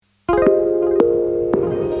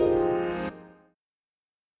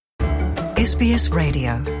SBS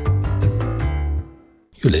Radio.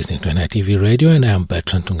 You're listening to NITV Radio and I'm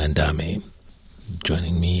Bertrand Tungandame.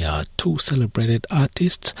 Joining me are two celebrated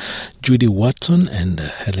artists, Judy Watson and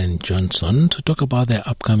Helen Johnson, to talk about their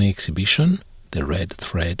upcoming exhibition, The Red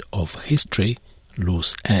Thread of History,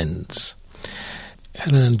 Loose Ends.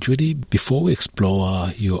 Helen and Judy, before we explore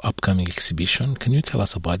your upcoming exhibition, can you tell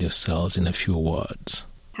us about yourselves in a few words?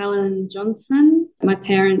 Helen Johnson. My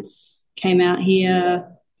parents came out here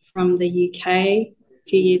from the UK a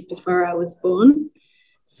few years before I was born,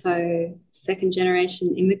 so second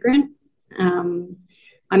generation immigrant.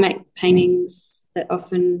 I make paintings that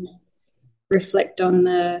often reflect on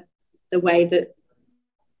the way that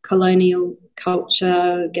colonial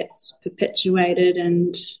culture gets perpetuated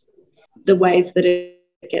and the ways that it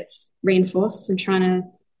gets reinforced, and trying to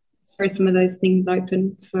throw some of those things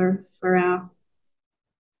open for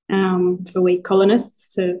we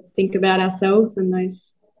colonists to think about ourselves and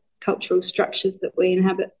those cultural structures that we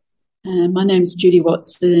inhabit. My name's Judy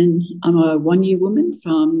Watson. I'm a one-year woman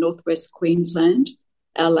from northwest Queensland.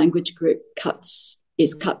 Our language group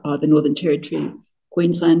is cut by the Northern Territory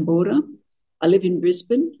Queensland border. I live in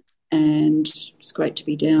Brisbane, and it's great to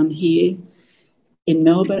be down here in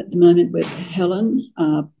Melbourne at the moment with Helen,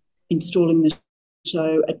 installing the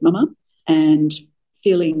show at Mama, and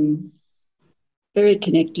feeling very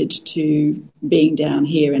connected to being down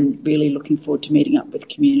here and really looking forward to meeting up with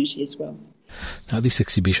the community as well. Now, this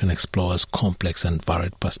exhibition explores complex and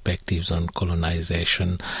varied perspectives on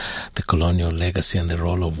colonization, the colonial legacy and the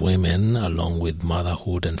role of women, along with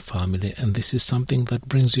motherhood and family, and this is something that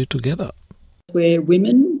brings you together. We're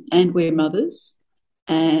women and we're mothers,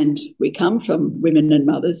 and we come from women and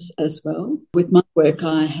mothers as well. With my work,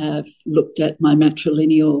 I have looked at my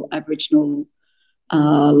matrilineal Aboriginal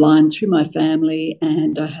line through my family,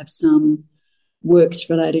 and I have some works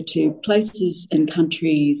related to places and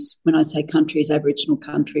countries. When I say countries, Aboriginal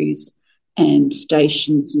countries and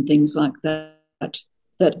stations and things like that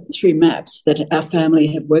through maps that our family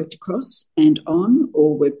have worked across and on,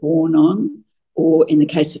 or were born on, or in the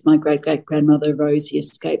case of my great-great-grandmother, Rosie,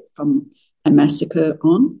 escaped from a massacre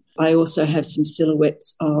on. I also have some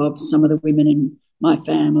silhouettes of some of the women in my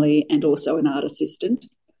family and also an art assistant.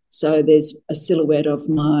 So there's a silhouette of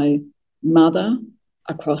my mother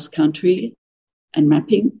across country and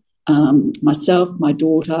mapping, myself, my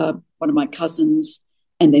daughter, one of my cousins,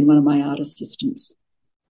 and then one of my art assistants.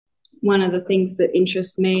 One of the things that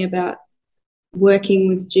interests me about working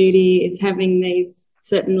with Judy is having these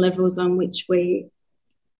certain levels on which we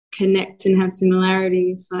connect and have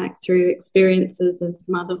similarities, like through experiences of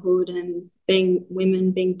motherhood and being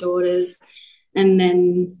women, being daughters, and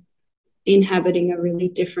then inhabiting a really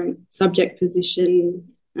different subject position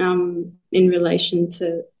in relation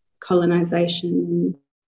to colonisation and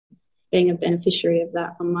being a beneficiary of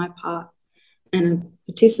that on my part and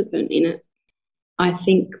a participant in it. I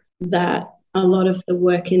think that a lot of the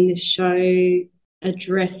work in this show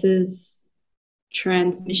addresses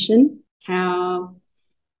transmission, how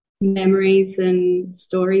memories and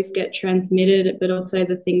stories get transmitted, but also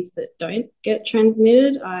the things that don't get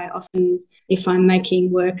transmitted. I often, if I'm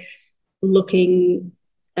making work looking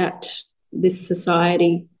at this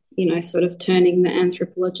society, sort of turning the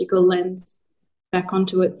anthropological lens back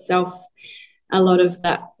onto itself, a lot of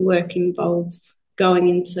that work involves going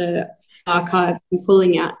into archives and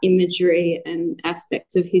pulling out imagery and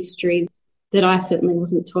aspects of history that I certainly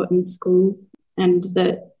wasn't taught in school and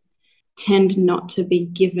that tend not to be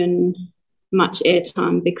given much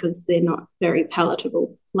airtime because they're not very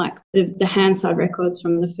palatable. Like the Hansard records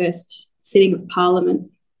from the first sitting of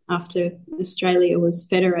Parliament after Australia was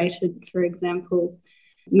federated, for example,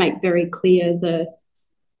 make very clear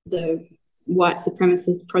the white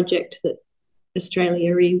supremacist project that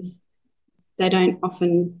Australia is. They don't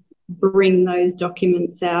often bring those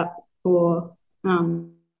documents out or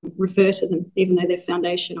refer to them, even though they're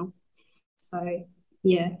foundational. So,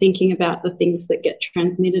 thinking about the things that get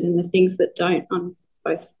transmitted and the things that don't on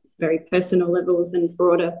both very personal levels and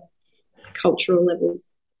broader cultural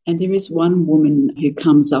levels. And there is one woman who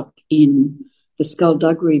comes up in the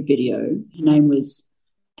Skullduggery video. Her name was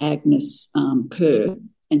Agnes Kerr,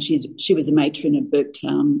 and she was a matron at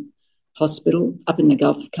Burketown Hospital up in the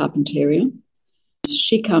Gulf of Carpentaria.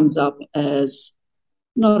 She comes up as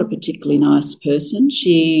not a particularly nice person.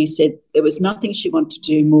 She said there was nothing she wanted to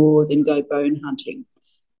do more than go bone hunting.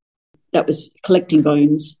 That was collecting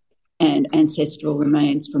bones and ancestral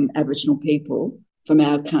remains from Aboriginal people from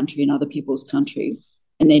our country and other people's country,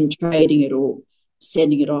 and then trading it or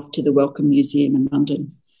sending it off to the Wellcome Museum in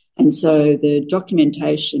London. And so the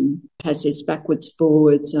documentation has this backwards,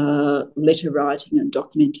 forwards, letter writing and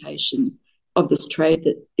documentation of this trade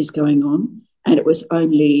that is going on, and it was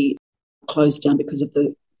only closed down because of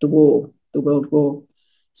the war, the World War.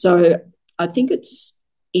 So I think it's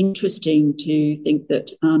interesting to think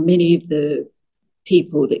that many of the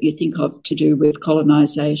people that you think of to do with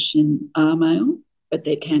colonisation are male, but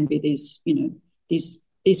there can be these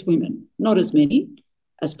women, not as many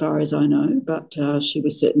as far as I know, but she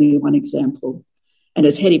was certainly one example. And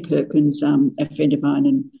as Hetty Perkins, a friend of mine,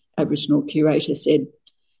 an Aboriginal curator, said,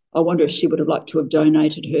 I wonder if she would have liked to have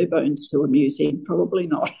donated her bones to a museum. Probably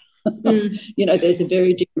not. There's a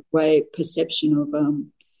very different perception of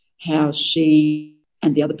how she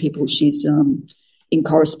and the other people she's in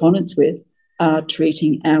correspondence with are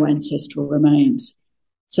treating our ancestral remains.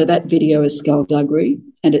 So that video is skullduggery,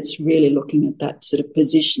 and it's really looking at that sort of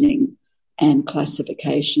positioning and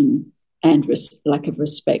classification and lack of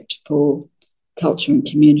respect for culture and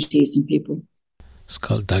communities and people.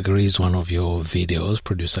 Skullduggery is one of your videos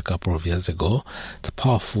produced a couple of years ago. It's a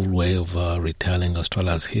powerful way of retelling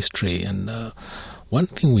Australia's history. And one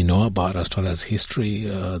thing we know about Australia's history,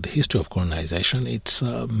 the history of colonisation, it's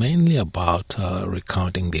mainly about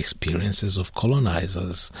recounting the experiences of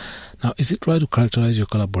colonisers. Now, is it right to characterise your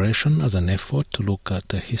collaboration as an effort to look at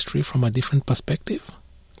history from a different perspective?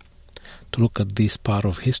 To look at this part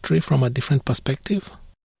of history from a different perspective?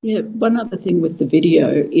 Yeah, one other thing with the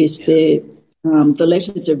video is the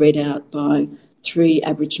letters are read out by 3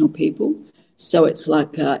 Aboriginal people. So it's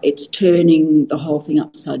like it's turning the whole thing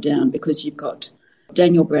upside down, because you've got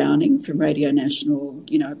Daniel Browning from Radio National,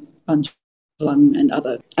 Bunjalung and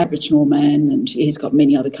other Aboriginal man, and he's got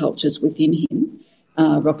many other cultures within him,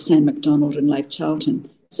 Roxanne McDonald and Leif Charlton.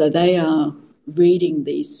 So they are reading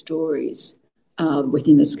these stories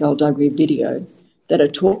within the Skullduggery video that are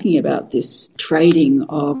talking about this trading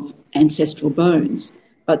of ancestral bones,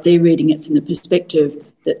 but they're reading it from the perspective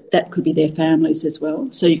that could be their families as well.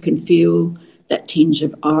 So you can feel that tinge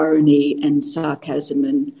of irony and sarcasm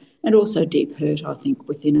and also deep hurt, I think,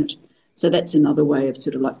 within it. So that's another way of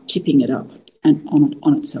sort of like tipping it up and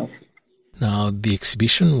on itself. Now, the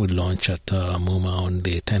exhibition will launch at MUMA on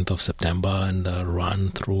the 10th of September and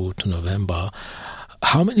run through to November.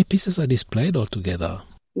 How many pieces are displayed altogether?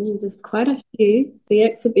 There's quite a few. The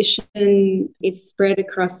exhibition is spread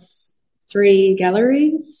across 3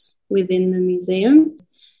 galleries within the museum,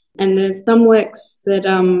 and there's some works that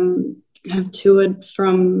have toured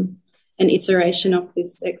from an iteration of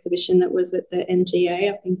this exhibition that was at the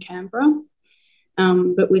MGA up in Canberra,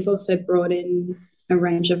 but we've also brought in a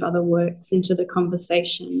range of other works into the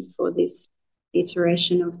conversation for this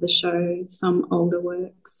iteration of the show, some older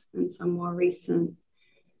works and some more recent.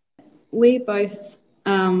 We both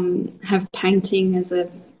have painting as a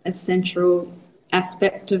central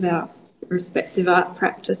aspect of our respective art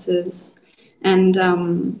practices, and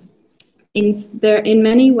in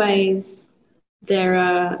many ways there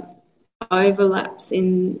are overlaps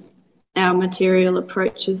in our material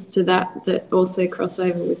approaches to that also cross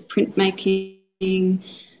over with printmaking,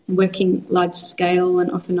 working large scale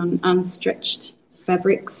and often on unstretched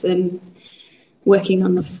fabrics, and working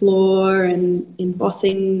on the floor and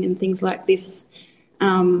embossing and things like this.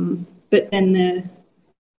 But then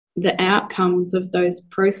the outcomes of those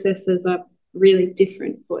processes are really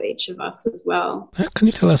different for each of us as well. Can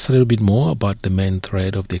you tell us a little bit more about the main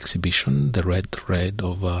thread of the exhibition, the red thread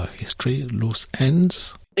of history, loose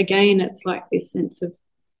ends? Again, it's like this sense of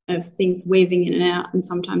things weaving in and out and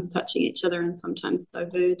sometimes touching each other and sometimes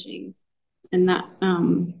diverging. And that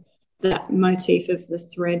motif of the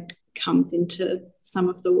thread comes into some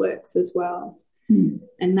of the works as well.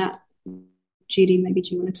 And that, Judy, maybe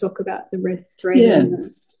do you want to talk about the red thread? Yeah.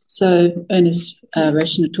 So Ernest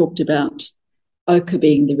Reschner talked about ochre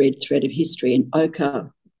being the red thread of history, and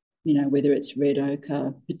ochre, whether it's red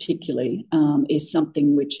ochre particularly, is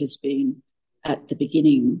something which has been at the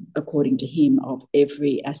beginning, according to him, of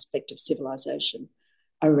every aspect of civilization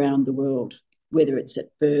around the world, whether it's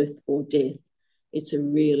at birth or death. It's a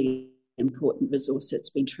really important resource that's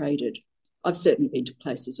been traded. I've certainly been to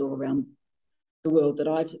places all around the world that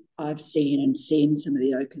I've seen some of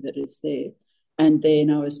the ochre that is there. And then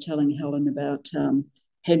I was telling Helen about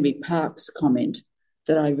Henry Park's comment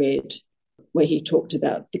that I read where he talked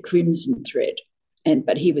about the crimson thread,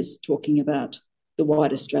 but he was talking about the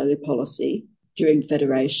White Australia policy during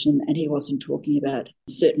Federation, and he wasn't talking about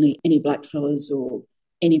certainly any blackfellas or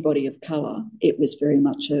anybody of colour. It was very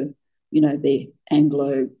much the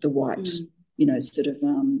Anglo, the white, sort of...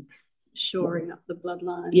 shoring up the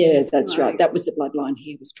bloodlines. Yeah, that's right. That was the bloodline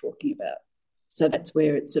he was talking about. So that's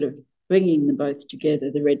where it's sort of bringing them both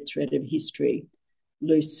together, the red thread of history,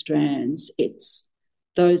 loose strands. It's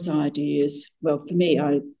those ideas. Well, for me,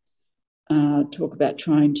 talk about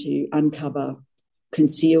trying to uncover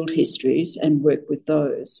concealed histories and work with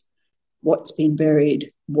those, what's been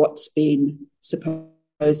buried, what's been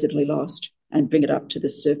supposedly lost, and bring it up to the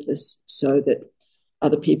surface so that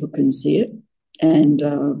other people can see it. And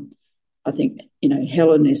I think,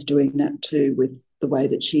 Helen is doing that too with the way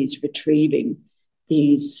that she's retrieving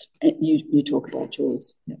these. You talk about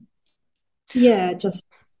yours. Yeah, just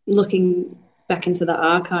looking back into the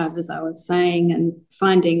archive, as I was saying, and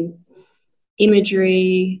finding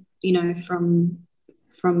imagery,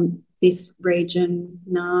 from this region,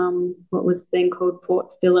 Naarm, what was then called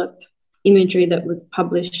Port Phillip, imagery that was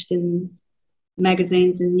published in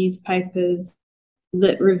magazines and newspapers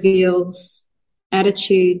that reveals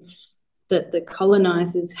attitudes that the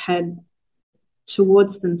colonisers had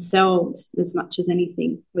towards themselves as much as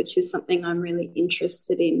anything, which is something I'm really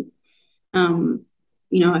interested in.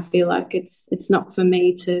 I feel like it's not for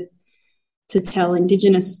me to tell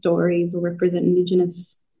Indigenous stories or represent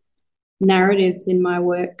Indigenous narratives in my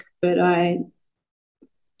work, but I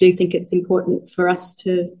do think it's important for us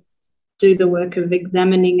to do the work of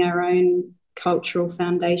examining our own cultural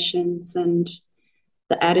foundations and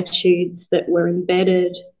the attitudes that were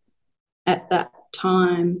embedded at that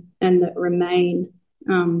time and that remain,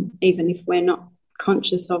 even if we're not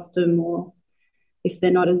conscious of them or if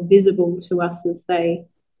they're not as visible to us as they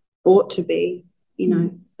ought to be.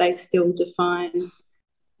 They still define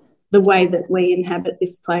the way that we inhabit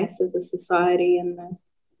this place as a society and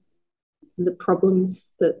the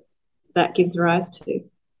problems that gives rise to.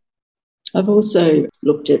 I've also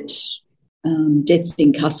looked at deaths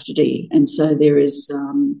in custody, and so there is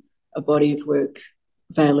a body of work,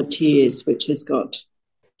 Vale of Tears, which has got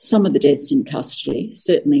some of the deaths in custody,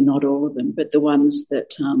 certainly not all of them, but the ones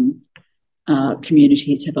that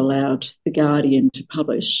communities have allowed The Guardian to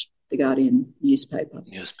publish, The Guardian newspaper.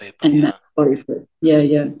 And that body of work.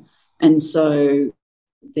 Yeah. And so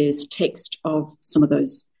there's text of some of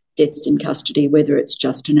those deaths in custody, whether it's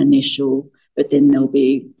just an initial, but then there'll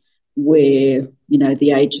be where,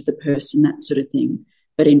 the age of the person, that sort of thing.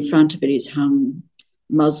 But in front of it is hung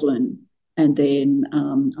muslin. And then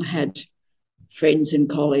I had friends and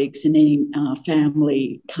colleagues and then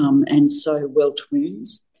family come and sew welt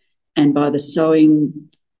wounds. And by the sewing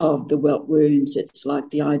of the welt wounds, it's like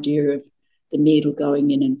the idea of the needle going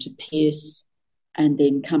in and to pierce and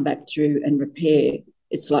then come back through and repair.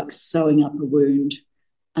 It's like sewing up a wound,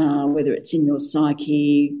 whether it's in your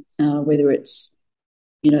psyche, whether it's,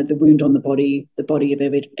 the wound on the body of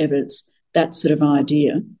evidence, that sort of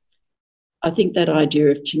idea. I think that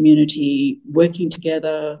idea of community working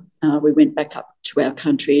together, we went back up to our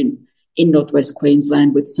country in northwest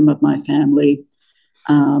Queensland with some of my family,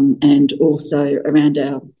 and also around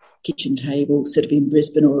our kitchen table, sort of in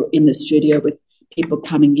Brisbane or in the studio with people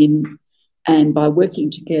coming in. And by working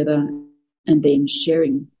together and then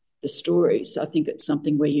sharing the stories, I think it's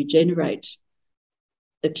something where you generate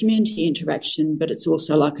the community interaction, but it's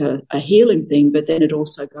also like a healing thing, but then it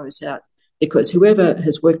also goes out because whoever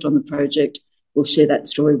has worked on the project will share that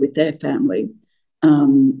story with their family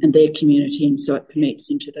and their community, and so it permeates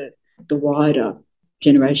into the wider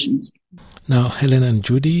generations. Now, Helen and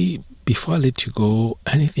Judy, before I let you go,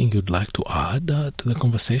 anything you'd like to add to the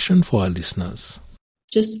conversation for our listeners?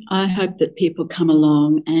 Just, I hope that people come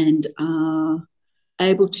along and are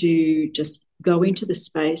able to just go into the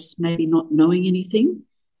space, maybe not knowing anything,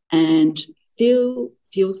 and feel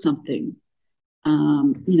something.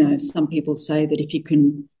 Some people say that if you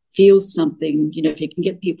can feel something, if you can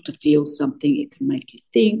get people to feel something, it can make you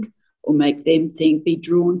think or make them think, be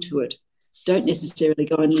drawn to it. Don't necessarily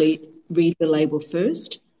go and read the label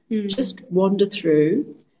first. Just wander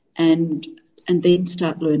through and then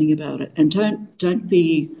start learning about it. And don't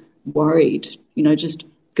be worried. Just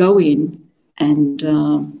go in and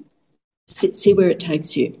see where it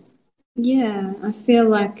takes you. Yeah, I feel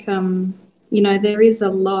like, there is a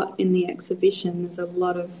lot in the exhibition. There's a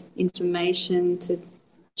lot of information to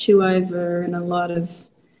chew over and a lot of,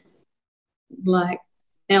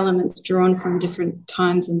 elements drawn from different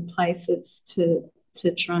times and places to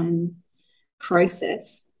try and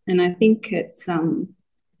process. And I think it's,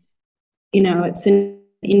 it's an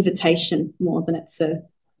invitation more than it's a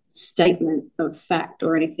statement of fact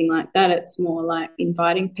or anything like that. It's more like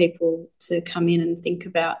inviting people to come in and think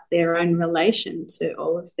about their own relation to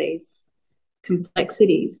all of these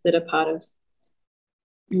complexities that are part of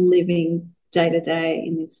living day to day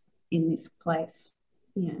in this place.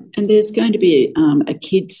 Yeah. And there's going to be a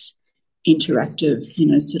kids interactive,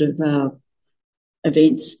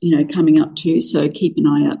 events, coming up too. So keep an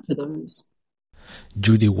eye out for those.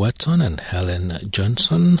 Judy Watson and Helen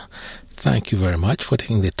Johnson, thank you very much for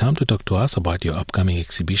taking the time to talk to us about your upcoming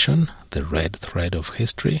exhibition, The Red Thread of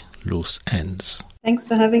History, Loose Ends. Thanks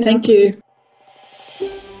for having us. Thank you.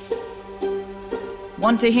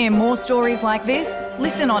 Want to hear more stories like this?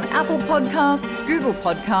 Listen on Apple Podcasts, Google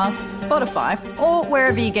Podcasts, Spotify, or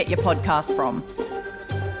wherever you get your podcasts from.